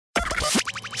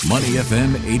Money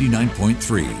FM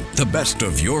 89.3, the best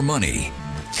of your money.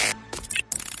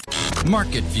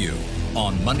 Market View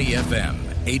on Money FM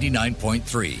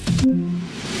 89.3.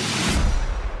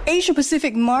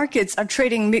 Asia-Pacific markets are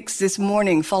trading mixed this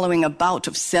morning following a bout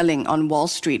of selling on Wall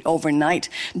Street overnight.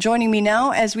 Joining me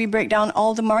now as we break down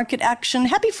all the market action.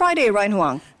 Happy Friday, Ryan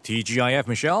Huang. TGIF,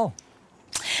 Michelle.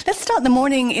 Let's start the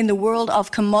morning in the world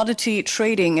of commodity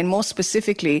trading, and more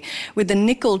specifically with the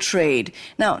nickel trade.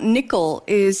 Now, nickel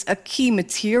is a key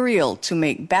material to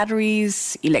make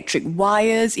batteries, electric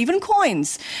wires, even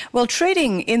coins. Well,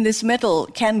 trading in this metal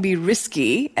can be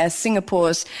risky, as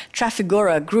Singapore's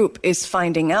Trafigura Group is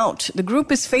finding out. The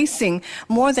group is facing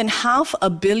more than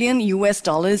 $500 million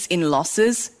in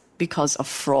losses because of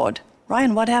fraud.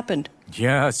 Ryan, what happened?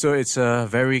 Yeah, so it's a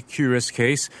very curious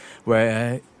case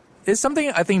where it's something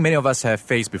I think many of us have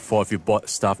faced before if you bought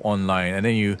stuff online and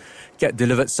then you get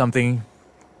delivered something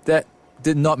that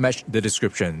did not match the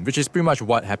description, which is pretty much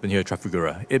what happened here at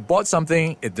Trafigura. It bought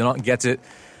something, it did not get it,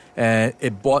 and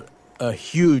it bought a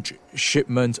huge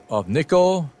shipment of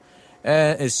nickel,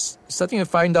 and it's starting to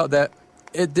find out that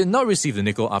it did not receive the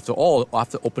nickel after all.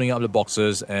 After opening up the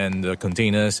boxes and the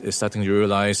containers, it's starting to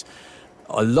realize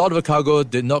a lot of the cargo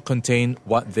did not contain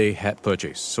what they had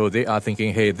purchased. So they are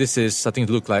thinking, hey, this is starting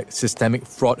to look like systemic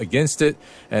fraud against it,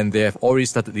 and they have already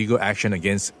started legal action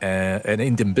against an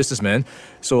Indian businessman.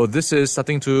 So this is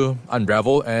starting to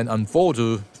unravel and unfold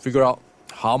to figure out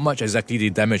how much exactly the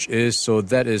damage is. So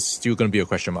that is still going to be a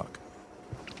question mark.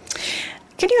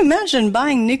 Can you imagine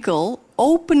buying nickel,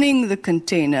 opening the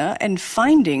container and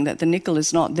finding that the nickel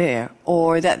is not there,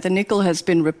 or that the nickel has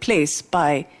been replaced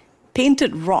by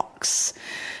painted rocks?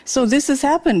 So this has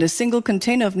happened. A single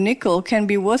container of nickel can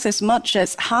be worth as much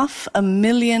as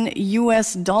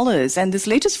 $500,000. And this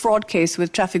latest fraud case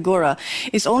with Trafigura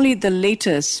is only the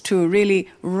latest to really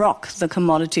rock the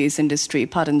commodities industry,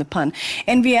 pardon the pun.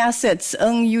 NV Assets'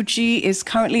 Ng Yu Ji is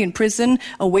currently in prison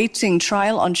awaiting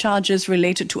trial on charges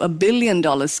related to $1 billion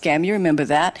scam. You remember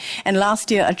that. And last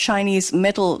year, a Chinese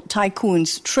metal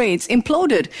tycoon's trades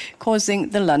imploded, causing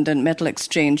the London Metal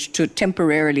Exchange to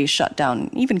temporarily shut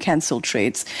down, even cancel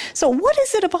trades. So what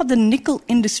is it about the nickel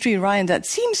industry, Ryan, that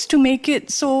seems to make it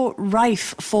so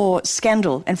rife for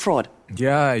scandal and fraud?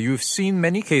 Yeah, you've seen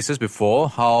many cases before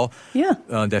how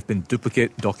there have been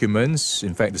duplicate documents.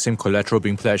 In fact, the same collateral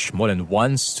being pledged more than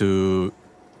once to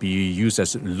be used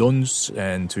as loans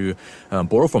and to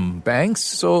borrow from banks.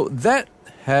 So that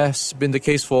has been the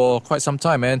case for quite some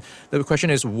time. And the question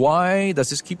is, why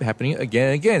does this keep happening again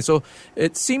and again? So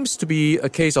it seems to be a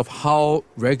case of how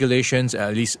regulations,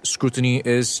 at least scrutiny,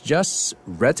 is just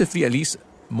relatively at least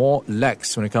more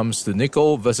lax when it comes to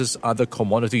nickel versus other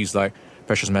commodities like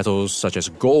precious metals such as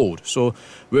gold. So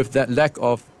with that lack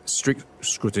of strict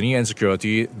scrutiny and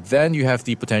security, then you have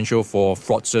the potential for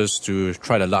fraudsters to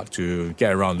try their luck to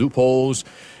get around loopholes.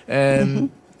 And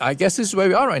I guess this is where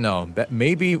we are right now. But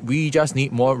maybe we just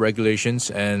need more regulations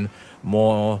and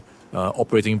more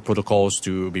operating protocols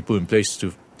to be put in place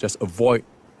to just avoid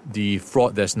the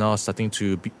fraud that's now starting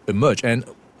to emerge. And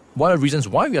one of the reasons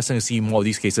why we are starting to see more of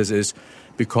these cases is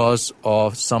because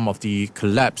of some of the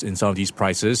collapse in some of these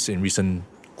prices in recent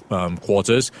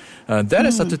quarters. That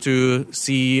has started to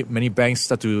see many banks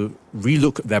start to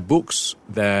relook their books,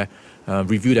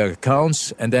 review their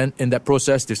accounts, and then in that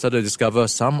process, they started to discover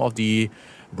some of the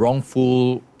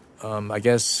wrongful,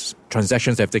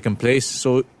 transactions that have taken place.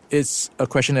 So it's a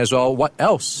question as well, what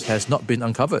else has not been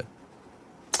uncovered?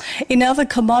 In other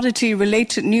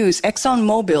commodity-related news,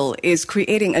 ExxonMobil is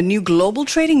creating a new global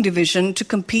trading division to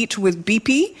compete with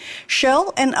BP,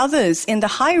 Shell, and others in the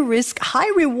high-risk,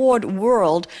 high-reward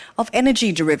world of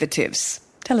energy derivatives.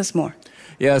 Tell us more.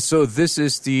 Yeah, so this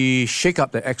is the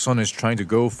shake-up that Exxon is trying to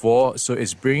go for. So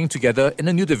it's bringing together in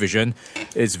a new division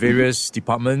its various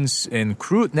departments in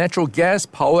crude, natural gas,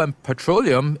 power and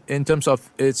petroleum in terms of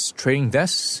its trading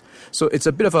desks. So it's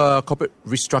a bit of a corporate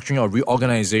restructuring or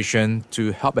reorganization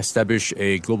to help establish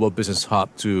a global business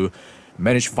hub to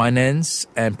manage finance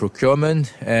and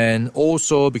procurement and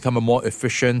also become a more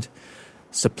efficient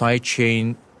supply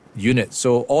chain unit.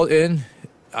 So all in,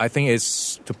 I think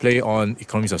it's to play on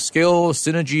economies of scale,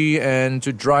 synergy, and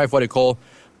to drive what they call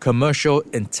commercial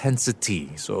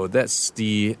intensity. So that's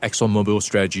the ExxonMobil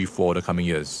strategy for the coming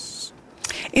years.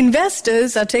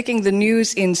 Investors are taking the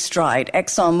news in stride.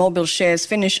 ExxonMobil shares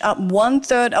finish up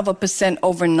 0.33%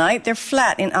 overnight. They're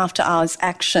flat in after-hours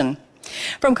action.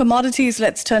 From commodities,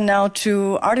 let's turn now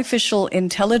to artificial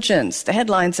intelligence. The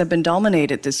headlines have been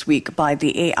dominated this week by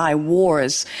the AI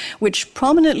wars, which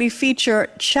prominently feature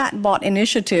chatbot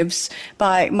initiatives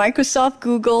by Microsoft,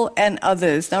 Google, and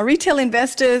others. Now, retail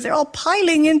investors, they're all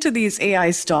piling into these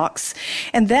AI stocks,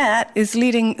 and that is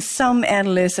leading some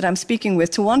analysts that I'm speaking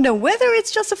with to wonder whether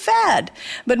it's just a fad.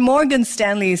 But Morgan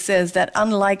Stanley says that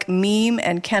unlike meme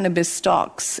and cannabis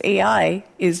stocks, AI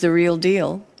is the real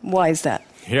deal. Why is that?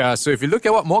 Yeah, so if you look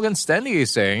at what Morgan Stanley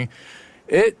is saying,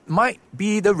 it might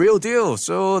be the real deal.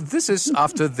 So this is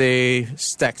after they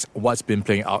stacked what's been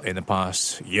playing out in the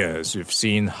past years. We've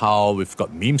seen how we've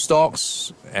got meme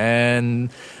stocks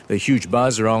and the huge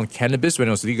buzz around cannabis when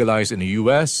it was legalized in the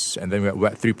US, and then we had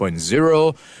Web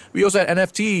 3.0. We also had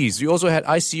NFTs. We also had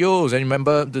ICOs, and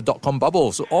remember the dot-com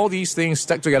bubble. So all these things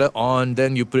stacked together on,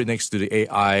 then you put it next to the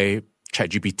AI,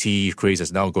 ChatGPT craze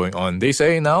that's now going on. They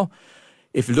say now,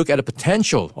 if you look at the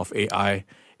potential of AI,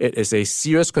 it is a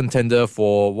serious contender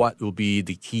for what will be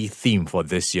the key theme for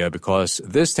this year, because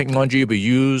this technology will be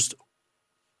used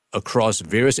across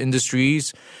various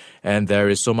industries and there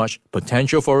is so much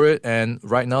potential for it. And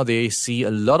right now they see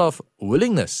a lot of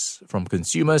willingness from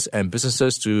consumers and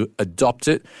businesses to adopt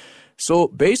it. So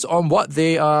based on what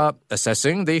they are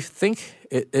assessing, they think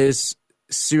it is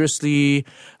seriously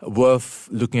worth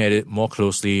looking at it more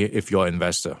closely if you're an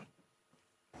investor.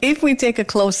 If we take a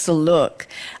closer look,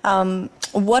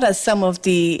 what are some of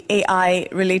the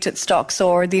AI-related stocks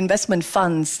or the investment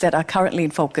funds that are currently in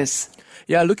focus?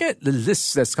 Yeah, look at the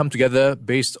list that's come together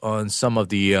based on some of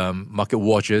the market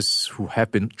watchers who have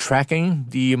been tracking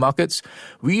the markets.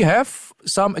 We have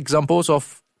some examples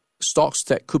of stocks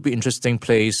that could be interesting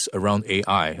plays around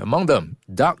AI. Among them,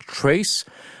 Darktrace,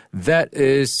 that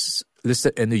is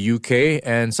listed in the UK,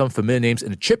 and some familiar names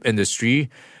in the chip industry.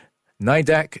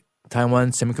 NIDAC,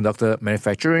 Taiwan Semiconductor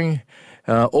Manufacturing.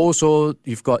 Also,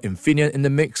 you've got Infineon in the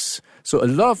mix. So a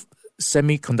lot of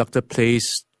semiconductor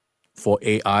plays for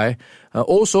AI.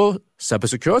 Also,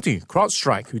 cybersecurity,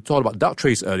 CrowdStrike. We talked about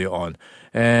Darktrace earlier on.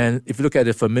 And if you look at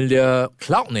the familiar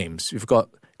cloud names, you've got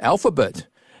Alphabet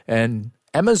and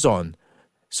Amazon.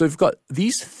 So you've got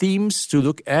these themes to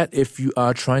look at if you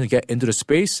are trying to get into the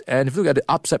space. And if you look at the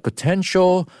upside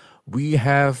potential, we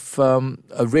have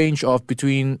a range of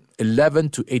between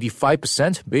 11 to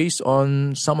 85% based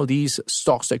on some of these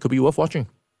stocks that could be worth watching.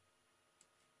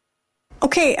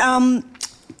 Okay,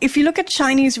 if you look at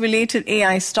Chinese-related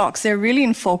AI stocks, they're really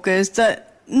in focus.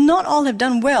 Not all have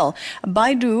done well.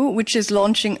 Baidu, which is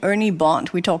launching Ernie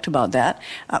Bot, we talked about that,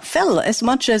 fell as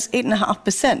much as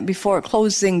 8.5% before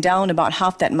closing down about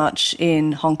half that much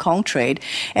in Hong Kong trade.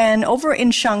 And over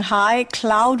in Shanghai,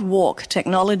 CloudWalk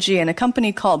Technology and a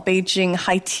company called Beijing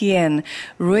Haitian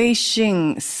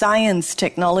Ruixing Science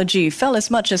Technology fell as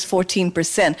much as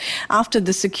 14% after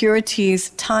the Securities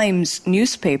Times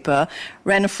newspaper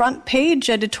ran a front-page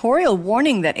editorial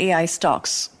warning that AI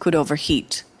stocks could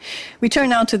overheat. We turn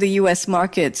now to the U.S.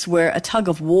 markets, where a tug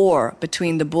of war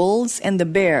between the bulls and the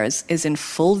bears is in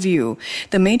full view.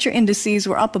 The major indices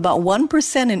were up about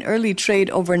 1% in early trade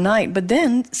overnight, but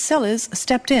then sellers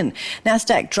stepped in.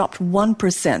 Nasdaq dropped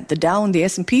 1%. The Dow and the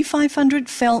S&P 500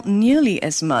 fell nearly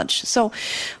as much. So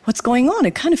what's going on?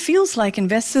 It kind of feels like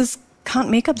investors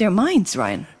can't make up their minds,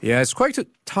 Ryan. Yeah, it's quite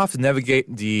tough to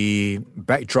navigate the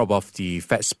backdrop of the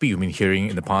Fed speak we've been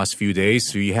hearing in the past few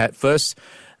days. We had first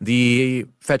the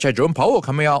Fed Chair Jerome Powell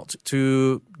coming out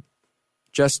to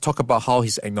just talk about how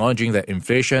he's acknowledging that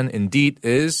inflation indeed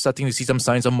is starting to see some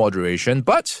signs of moderation,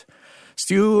 but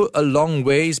still a long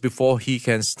ways before he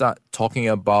can start talking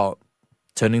about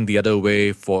turning the other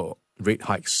way for rate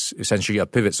hikes, essentially a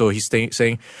pivot. So he's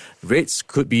saying rates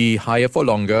could be higher for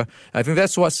longer. I think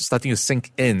that's what's starting to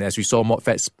sink in as we saw more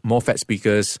Fed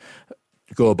speakers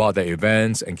go about their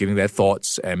events and giving their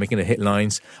thoughts and making the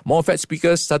headlines. More Fed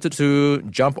speakers started to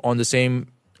jump on the same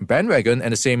bandwagon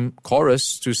and the same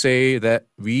chorus to say that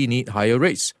we need higher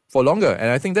rates for longer.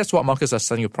 And I think that's what markets are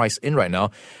starting to price in right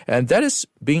now. And that is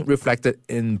being reflected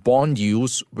in bond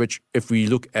yields, which if we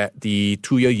look at the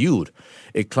 2-year yield,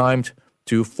 it climbed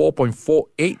to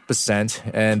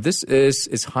 4.48%. And this is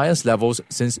its highest levels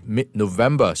since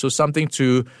mid-November. So something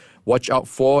to watch out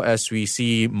for as we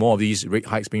see more of these rate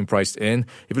hikes being priced in.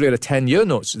 If you look at the 10-year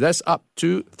notes, that's up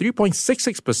to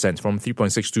 3.66% from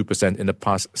 3.62% in the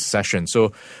past session.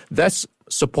 So that's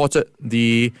supported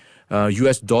the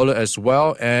US dollar as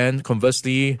well, and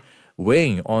conversely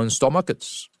weighing on stock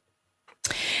markets.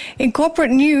 In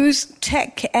corporate news,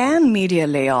 tech and media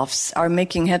layoffs are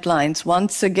making headlines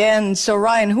once again. So,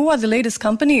 Ryan, who are the latest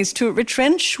companies to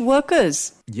retrench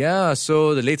workers? Yeah,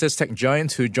 so the latest tech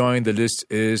giant who joined the list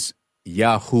is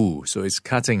Yahoo. So it's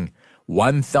cutting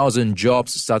 1,000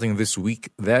 jobs starting this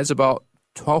week. That's about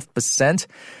 12%.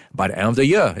 By the end of the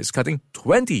year, it's cutting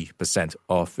 20%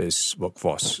 of its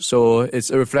workforce. So it's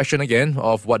a reflection again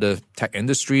of what the tech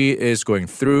industry is going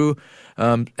through.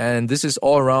 And this is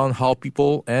all around how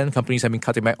people and companies have been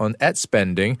cutting back on ad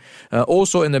spending.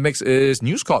 Also in the mix is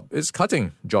News Corp is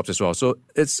cutting jobs as well. So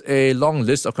it's a long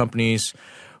list of companies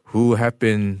who have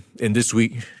been, in this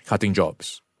week, cutting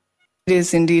jobs. It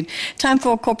is indeed. Time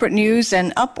for corporate news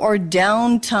and up or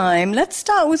down time. Let's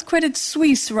start with Credit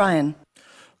Suisse, Ryan.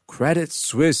 Credit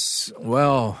Suisse,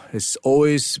 well, it's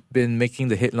always been making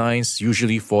the headlines,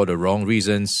 usually for the wrong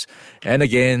reasons. And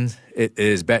again, it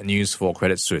is bad news for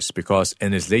Credit Suisse because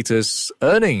in its latest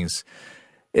earnings,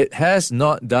 it has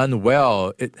not done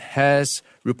well. It has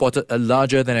reported a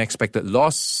larger than expected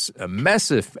loss, a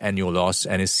massive annual loss,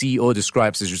 and its CEO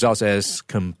describes its results as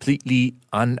completely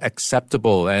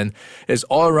unacceptable. And it's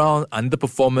all around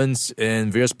underperformance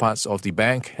in various parts of the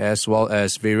bank, as well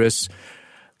as various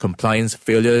compliance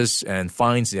failures and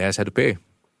fines it has had to pay.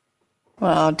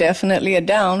 Well, definitely a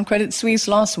down. Credit Suisse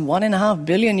lost $1.5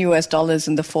 billion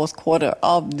in the fourth quarter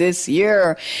of this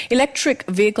year. Electric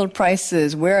vehicle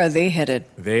prices, where are they headed?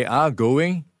 They are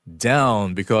going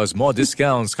down because more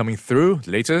discounts coming through.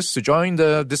 Latest to join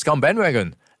the discount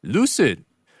bandwagon, Lucid.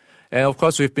 And of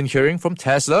course, we've been hearing from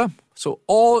Tesla. So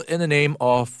all in the name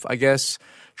of, I guess,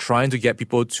 trying to get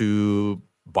people to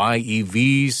buy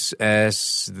EVs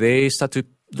as they start to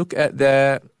look at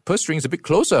their purse strings a bit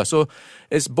closer. So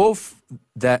it's both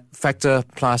that factor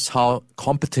plus how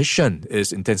competition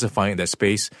is intensifying in that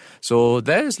space. So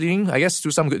that is leading, I guess,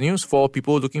 to some good news for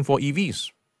people looking for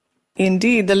EVs.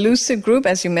 Indeed. The Lucid Group,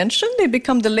 as you mentioned, they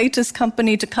become the latest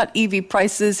company to cut EV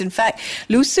prices. In fact,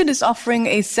 Lucid is offering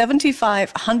a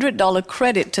 $7,500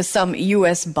 credit to some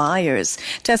U.S. buyers.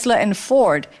 Tesla and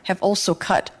Ford have also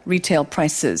cut retail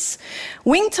prices.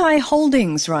 Wing Tai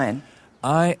Holdings, Ryan.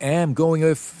 I am going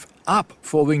with up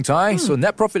for Wing Tai. So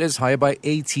net profit is higher by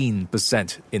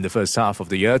 18% in the first half of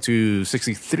the year to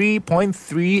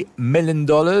 $63.3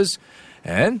 million.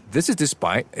 And this is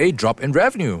despite a drop in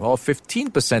revenue of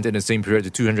 15% in the same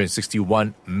period to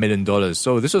 $261 million.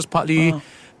 So this was partly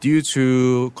due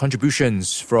to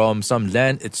contributions from some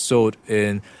land it sold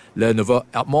in Le Nouveau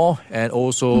Ardmore and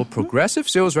also progressive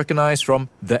sales recognized from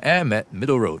The M at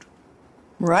Middle Road.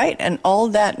 Right, and all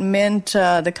that meant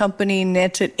the company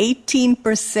netted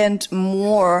 18%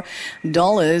 more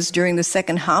dollars during the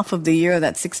second half of the year.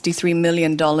 That's $63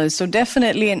 million. So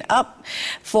definitely an up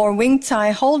for Wing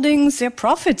Tai Holdings. Their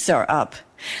profits are up.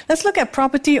 Let's look at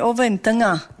property over in Teng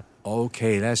Nga.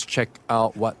 Okay, let's check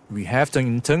out what we have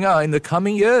in Teng Nga in the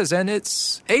coming years, and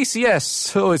it's ACS.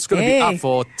 So it's going to be up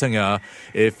for Teng Nga.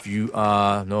 If you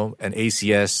are an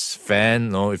ACS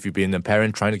fan, if you've been a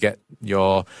parent trying to get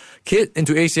your kid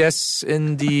into ACS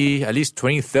in the at least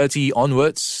 2030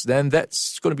 onwards, then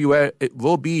that's going to be where it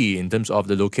will be in terms of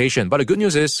the location. But the good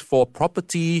news is for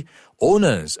property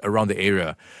owners around the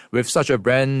area, with such a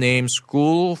brand name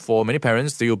school, for many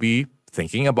parents, they will be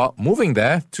thinking about moving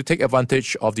there to take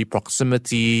advantage of the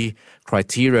proximity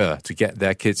criteria to get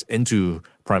their kids into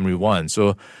primary one.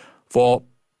 So for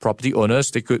property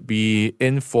owners, they could be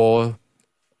in for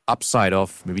upside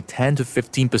of maybe 10 to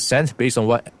 15% based on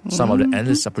what some of the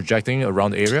analysts are projecting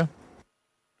around the area.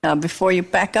 Now, before you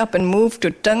pack up and move to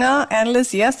Teng Nga,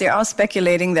 analysts, yes, they are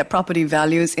speculating that property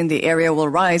values in the area will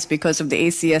rise because of the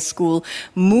ACS school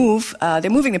move.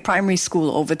 They're moving the primary school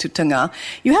over to Teng Nga.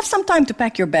 You have some time to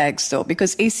pack your bags, though,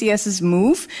 because ACS's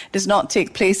move does not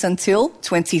take place until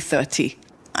 2030.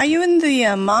 Are you in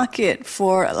the market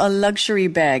for a luxury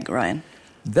bag, Ryan?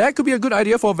 That could be a good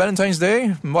idea for Valentine's Day.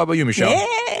 What about you, Michelle?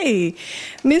 Hey,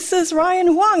 Mrs. Ryan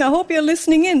Huang, I hope you're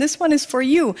listening in. This one is for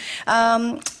you.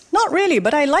 Not really,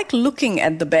 but I like looking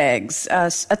at the bags.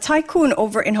 A tycoon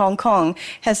over in Hong Kong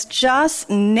has just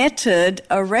netted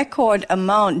a record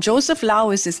amount. Joseph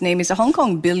Lau is his name. He's a Hong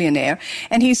Kong billionaire,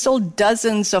 and he sold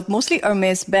dozens of mostly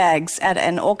Hermes bags at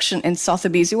an auction in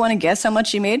Sotheby's. You want to guess how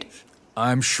much he made?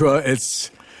 I'm sure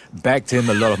it's backed him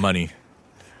a lot of money.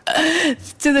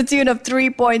 To the tune of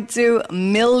 $3.2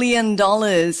 million.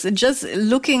 Just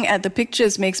looking at the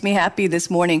pictures makes me happy this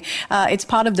morning. It's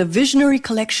part of the Visionary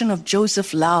Collection of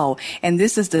Joseph Lau. And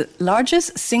this is the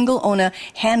largest single-owner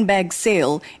handbag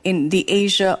sale in the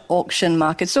Asia auction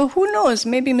market. So who knows?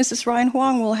 Maybe Mrs. Ryan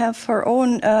Huang will have her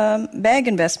own bag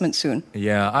investment soon.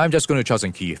 Yeah, I'm just going to Charles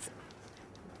 & Keith.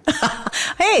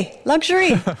 Hey,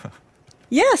 luxury.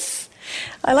 Yes,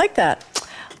 I like that.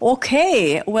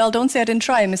 Okay, well, don't say I didn't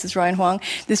try, Mrs. Ryan Huang.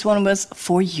 This one was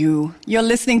for you. You're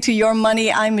listening to Your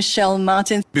Money. I'm Michelle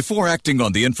Martin. Before acting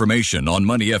on the information on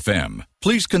Money FM,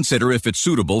 please consider if it's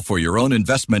suitable for your own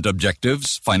investment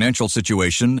objectives, financial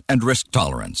situation, and risk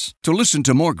tolerance. To listen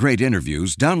to more great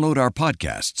interviews, download our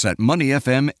podcasts at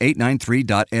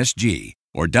moneyfm893.sg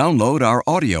or download our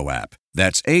audio app.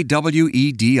 That's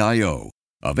AWEDIO.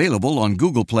 Available on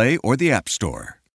Google Play or the App Store.